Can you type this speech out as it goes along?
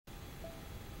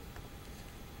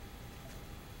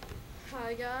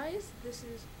Hi guys, this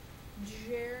is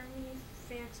Jeremy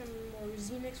Phantom or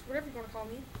Zenix, whatever you want to call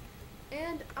me,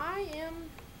 and I am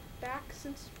back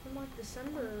since from like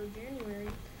December or January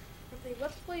with a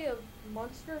Let's Play of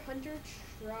Monster Hunter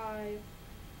Try,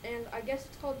 and I guess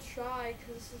it's called Try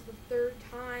because this is the third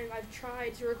time I've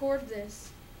tried to record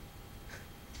this.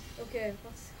 Okay,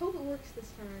 let's hope it works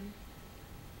this time.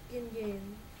 Begin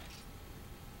game.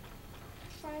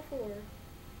 Try 4.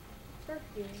 Start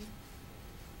game.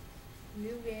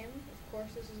 New game, of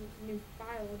course. This is a new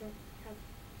file. I don't have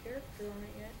a character on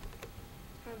it yet.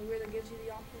 Kind of weird that gives you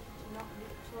the option to not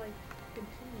to like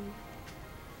continue.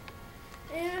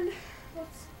 And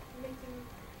let's make him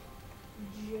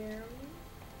Jeremy.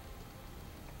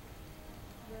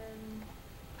 Then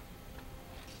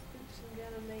oops, I'm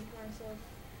gonna make myself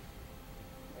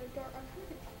a dark, a kind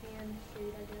of a tan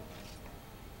shade, I guess.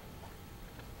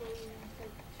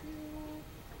 Type 2.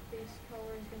 Base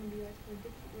color is going to be like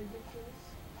ridiculous.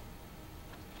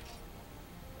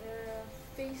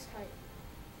 Face type.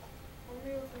 I'm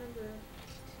going to go for number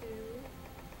 2.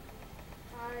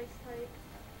 Eyes type.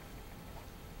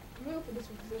 I'm going to go for this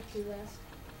one because it's the last.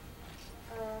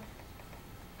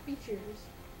 Features.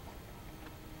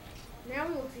 Now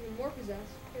we look even more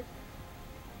possessed. Here.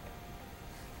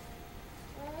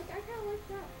 I kind of like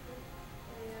that.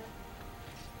 Oh, yeah.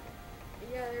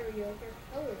 Yeah, there we go. Here,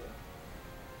 color.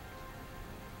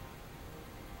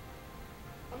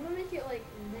 I'm gonna make it like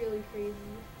really crazy.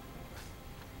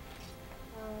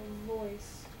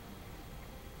 Voice.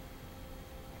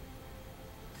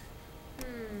 Let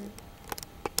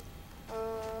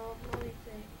me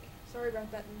think. Sorry about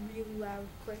that really loud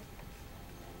click.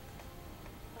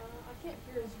 I can't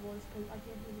hear his voice because I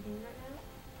can't hear the game right now.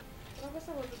 But I guess I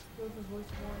will just go for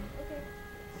voice 1. Okay.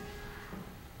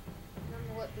 And I'm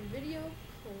gonna let the video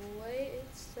play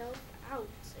itself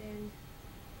out and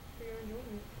you're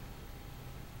enjoying it.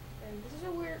 And this is a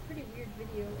pretty weird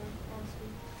video, honestly.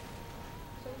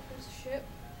 So this ship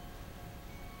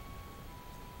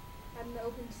had an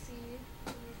open sea.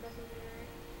 We've got something there.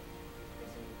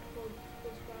 Some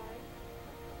close by.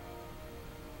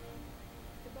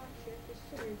 The black ship is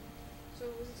so weird. So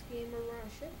was this game where we're on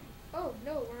a ship? Oh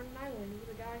no, we're on an island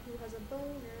with a guy who has a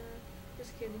boner.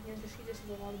 Just kidding. He just has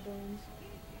a lot of bones.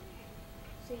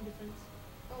 Same difference.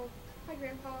 Oh, hi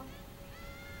Grandpa.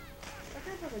 I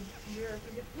kind of have a jerk.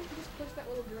 You can just push that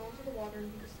little girl into the water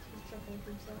and he's chuckling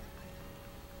for himself.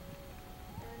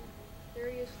 And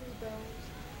there he is with his bones.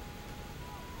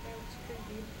 That looks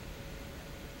creepy.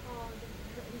 Oh,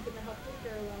 he's gonna help the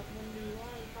girl out. Wonder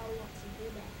why? He probably wants some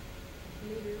payback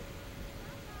later.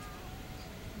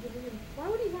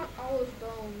 Why would he want all those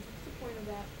bones? What's the point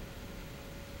of that?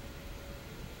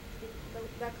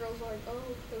 That girl's like,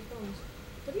 oh, those bones.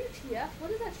 WTF?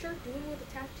 What is that shark doing with a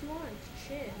tattoo on its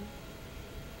chin?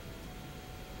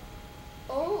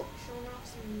 Oh, showing off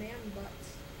some man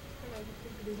butts. Kind of a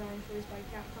creepy design choice by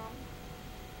Capcom.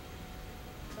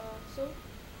 So,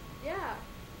 yeah.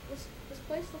 This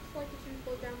place looks like it's been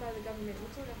closed down by the government. It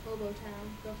looks like a hobo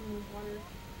town built in the water.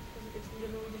 It's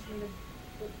literally just made of,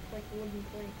 like, wooden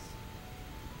planks.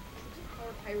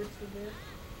 Our pirates were there.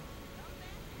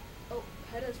 Oh,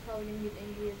 PETA's probably gonna get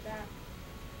angry at that.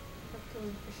 I've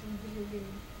killing fish in video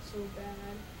game so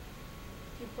bad.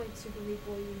 He played Super Meat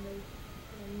Boy, even though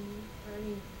I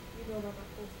mean, you know about that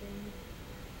whole thing.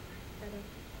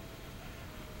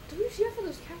 WTF for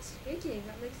those cats taking?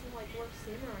 That makes them like work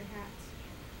samurai hats.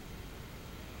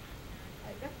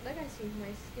 Like that guy seems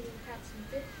nice. Giving cats some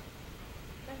fish.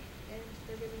 And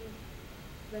they're giving him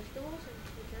vegetables in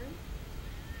return.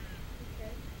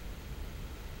 Okay.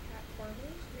 Cat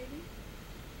farmers, maybe?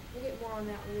 We'll get more on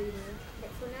that later.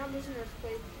 But for now, there's an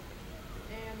earthquake.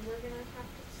 And we're gonna have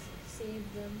to save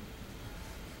them.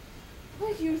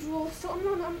 Like usual, so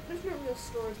there's no real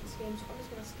story to this game, so I'm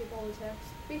just gonna skip all the text.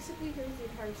 Basically, here's the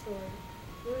entire story.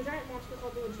 There's a giant monster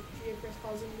called the Geochris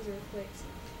causing these earthquakes.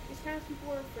 These kind of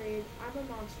people are afraid. I'm a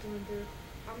monster hunter.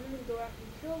 I'm gonna go out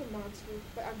and kill the monster,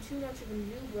 but I'm too much of a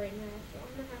noob right now, so I'm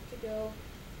gonna have to go,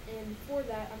 and before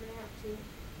that, I'm gonna have to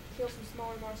kill some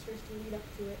smaller monsters to lead up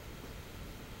to it.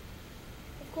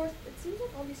 Of course, it seems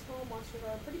like all these small monsters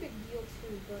are a pretty big deal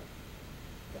too, but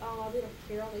they don't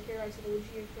care. All they care about is the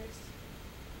Geochris.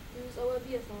 There's a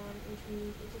Leviathan, which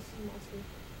means it's a sea monster.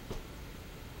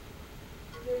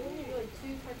 There's only like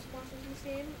 2 types of monsters in this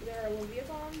game. There are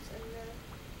Leviathans and there are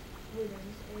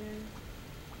Wyverns. And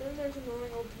then there's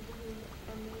annoying old people who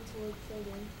are mean to little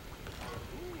children.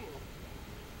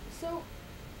 So,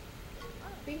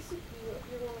 basically what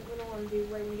you're going to want to do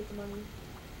right when you get the money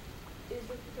is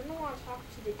you're going to want to talk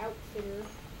to the outfitter,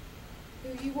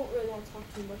 who you won't really want to talk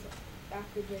to much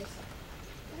after this.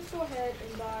 just go ahead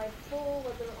and buy full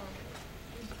leather armor.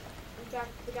 In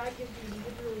fact, the guy gives you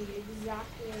literally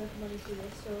exactly enough money for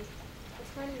this, so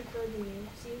it's kind of encouraging me.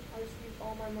 See, I just used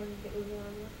all my money to get leather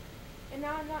armor. And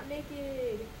now I'm not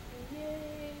naked!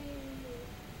 Yay!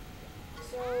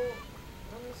 So,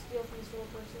 I'm gonna steal from this little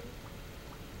person.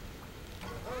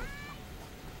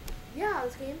 Yeah,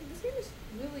 this game is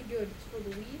really good. It's for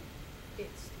the Wii.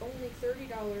 It's only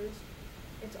 $30.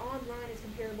 It's online. It's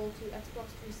comparable to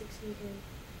Xbox 360 and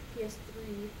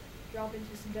PS3. Drop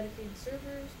into some dedicated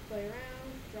servers, play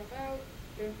around, drop out.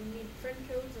 You need friend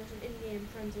codes. There's an in-game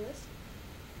friends list.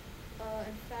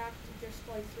 In fact, just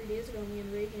like 3 days ago, me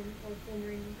and Reagan, or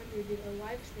former Reagan Country, did a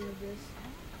live stream of this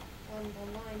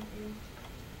online, and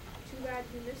too bad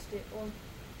you missed it, or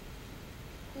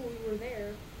cool, you were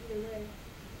there, either way.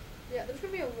 Yeah, there's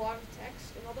going to be a lot of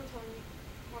text, and all they're talking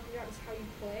about is how you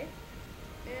play,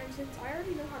 and since I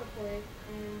already know how to play,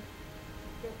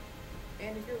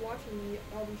 and if you're watching me,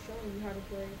 I'll be showing you how to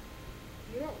play,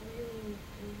 you don't really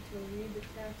need to read the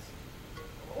text.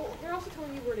 Well, they're also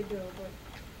telling you where to go, but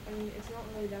I mean, it's not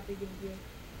really that big of a deal.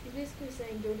 He's basically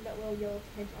saying go to that little yellow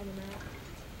tent on the map.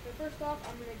 But first off,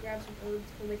 I'm going to grab some herbs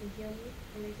so they can heal me,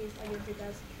 and in case I get into a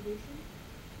bad situation,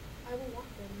 I will want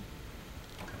them.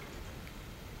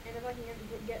 And if I can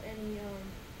get any,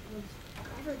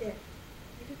 I forget.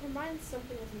 You can combine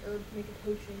something with an herb to make a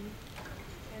potion,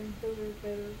 and those are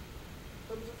better.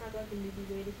 Herbs are kind of like a newbie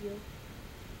way to heal.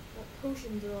 Well,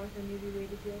 potions are like a newbie way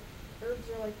to heal. Herbs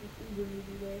are like the uber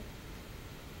newbie way.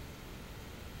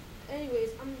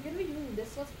 Anyways, I'm going to be doing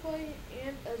this Let's Play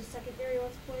and a secondary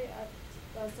Let's Play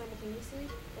simultaneously.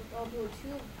 I'll do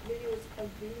 2 videos of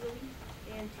these a week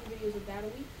and 2 videos of that a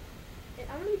week. And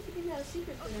I'm going to be keeping that a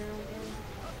secret for now. And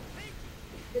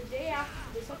the day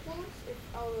after this uploads, if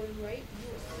all goes right, you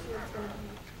will see what it's going to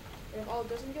be. And if all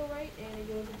doesn't go right, and it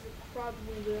goes, it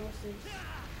probably will, since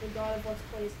the god of Let's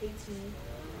Plays hates me,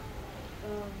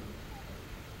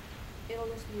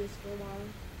 it'll just be this for a while.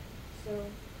 So,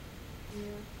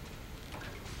 yeah.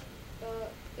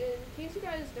 In case you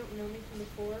guys don't know me from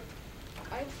before,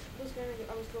 I was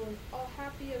going all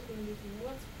happy. I was going to do some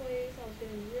Let's Plays. I was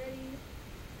getting ready.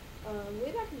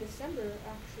 Way back in December,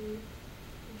 actually,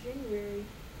 January,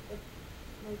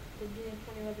 like the beginning of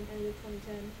 2011, end of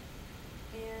 2010,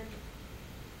 and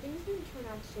things didn't turn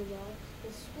out so well. The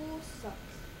school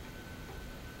sucks.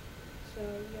 So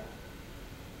yeah.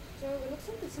 So it looks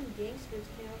like that some gangsters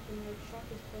came up and like shot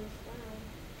this place down.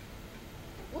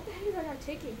 What the heck is that guy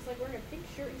taking? He's like wearing a pink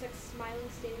shirt. He's like smiling,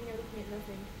 standing there looking at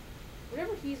nothing.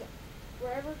 Wherever he's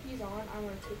on, I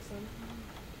want to take some.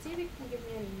 Let's see if he can give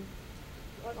me any.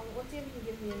 Let's see if he can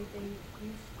give me anything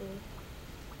useful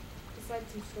besides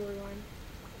some storyline.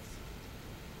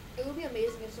 It would be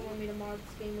amazing if someone made a mod of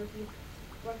this game where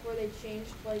they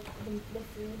changed like the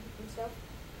food and stuff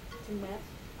to meth.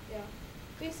 Yeah.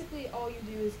 Basically, all you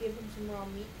do is give him some raw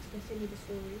meat to continue the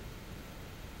story.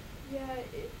 Yeah,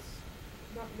 it's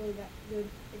not really that good.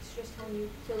 It's just telling you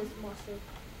kill this monster,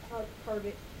 carve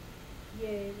it.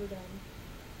 Yay, we're done.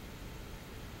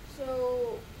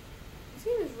 So this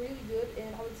game is really good,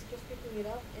 and I would suggest picking it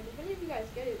up. And if any of you guys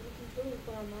get it, we can totally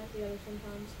play online together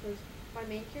sometimes. Because my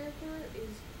main character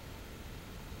is,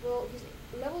 well, he's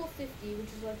level 50, which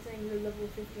is like saying you're level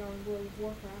 50 on World of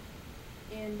Warcraft,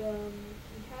 and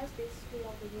he has basically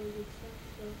all the really good stuff.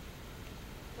 So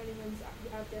if anyone's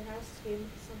out there has this game,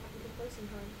 we can play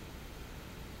sometime.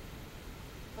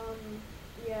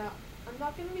 Yeah, I'm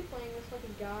not going to be playing this like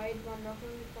a guide, but I'm not going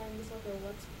to be playing this like a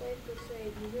Let's Play per se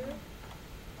either.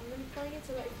 I'm going to be playing it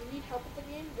so that if you need help with the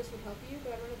game, this will help you,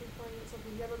 but I'm going to be playing it so if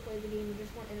you've never played the game and just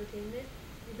want entertainment,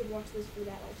 you could watch this for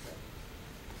that also.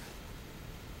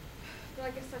 But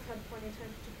I guess I've had plenty of time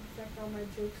to perfect all my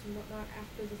jokes and whatnot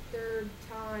after the 3rd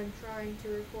time trying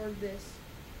to record this.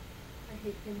 I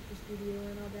hate Pinterest Studio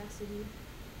and Audacity.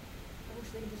 I wish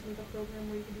they could just make a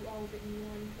program where you could do all of it in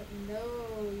one, but no,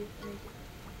 you have to make it.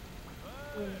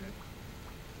 Wait.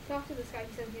 Talk to this guy,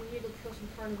 he said you need to kill some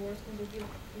carnivores and they'll give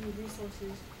you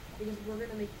resources because we're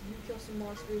gonna make you kill some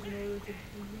monsters in order to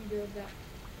rebuild that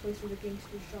place where the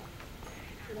gangsters shot.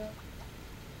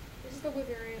 This is the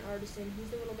Wyverian Artisan.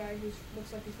 He's the little guy who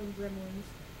looks like he's from Gremlins.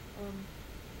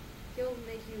 He'll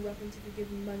make you weapons if you give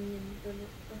him money and the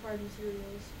required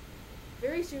materials.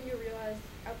 Very soon you'll realize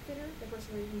Outfitter, the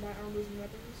person where you can buy armors and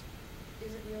weapons,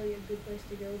 isn't really a good place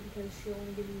to go because she'll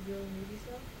only give you real newbie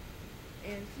stuff.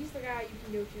 And he's the guy you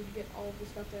can go to get all of the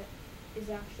stuff that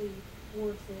is actually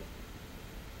worth it.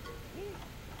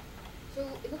 So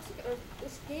it looks like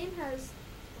this game has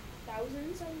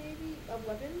thousands of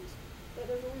weapons, but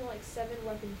there's only like 7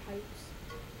 weapon types.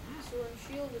 Sword and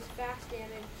shield is fast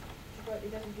damage, but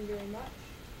it doesn't do very much.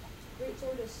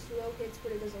 Greatsword is slow hits,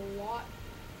 but it does a lot.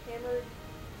 Hammered,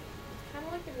 it's kind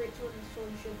of like the Greatsword and Sword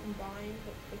and Shield combined,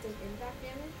 but it does impact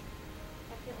damage.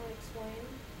 I can't really explain.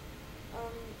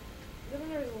 Then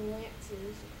there's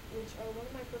lances, which are one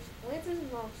of my lances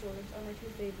and longswords are my two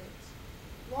favorites.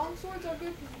 Longswords are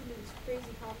good because you can do these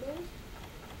crazy combos,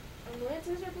 and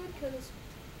lances are good because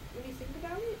when you think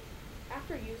about it,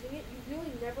 after using it, you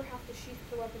really never have to sheath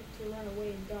the weapon to run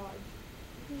away and dodge.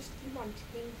 You can just keep on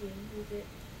tanking with it.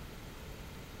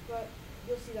 But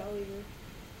you'll see that later.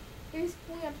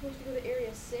 Basically, I'm supposed to go to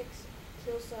Area 6,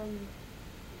 kill some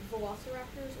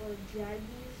velociraptors, or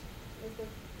jaggies, as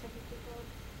they're technically called,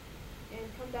 and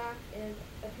come back, and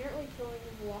apparently killing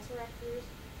velociraptors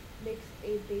makes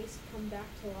a base come back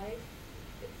to life.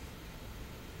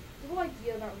 The whole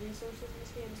idea about resources in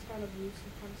this game is kind of loose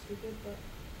and kind of stupid, but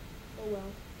oh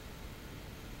well.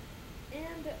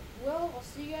 And, well, I'll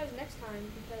see you guys next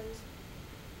time, because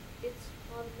it's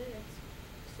 11 minutes.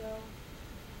 So,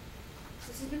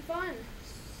 this has been fun.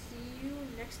 See you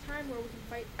next time where we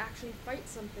can actually fight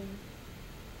something.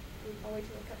 I'll wait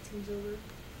till the cutscene's over.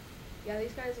 Yeah,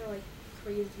 these guys are like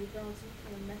crazy. They're on some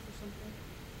kind of meth or something.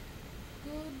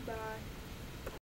 Goodbye.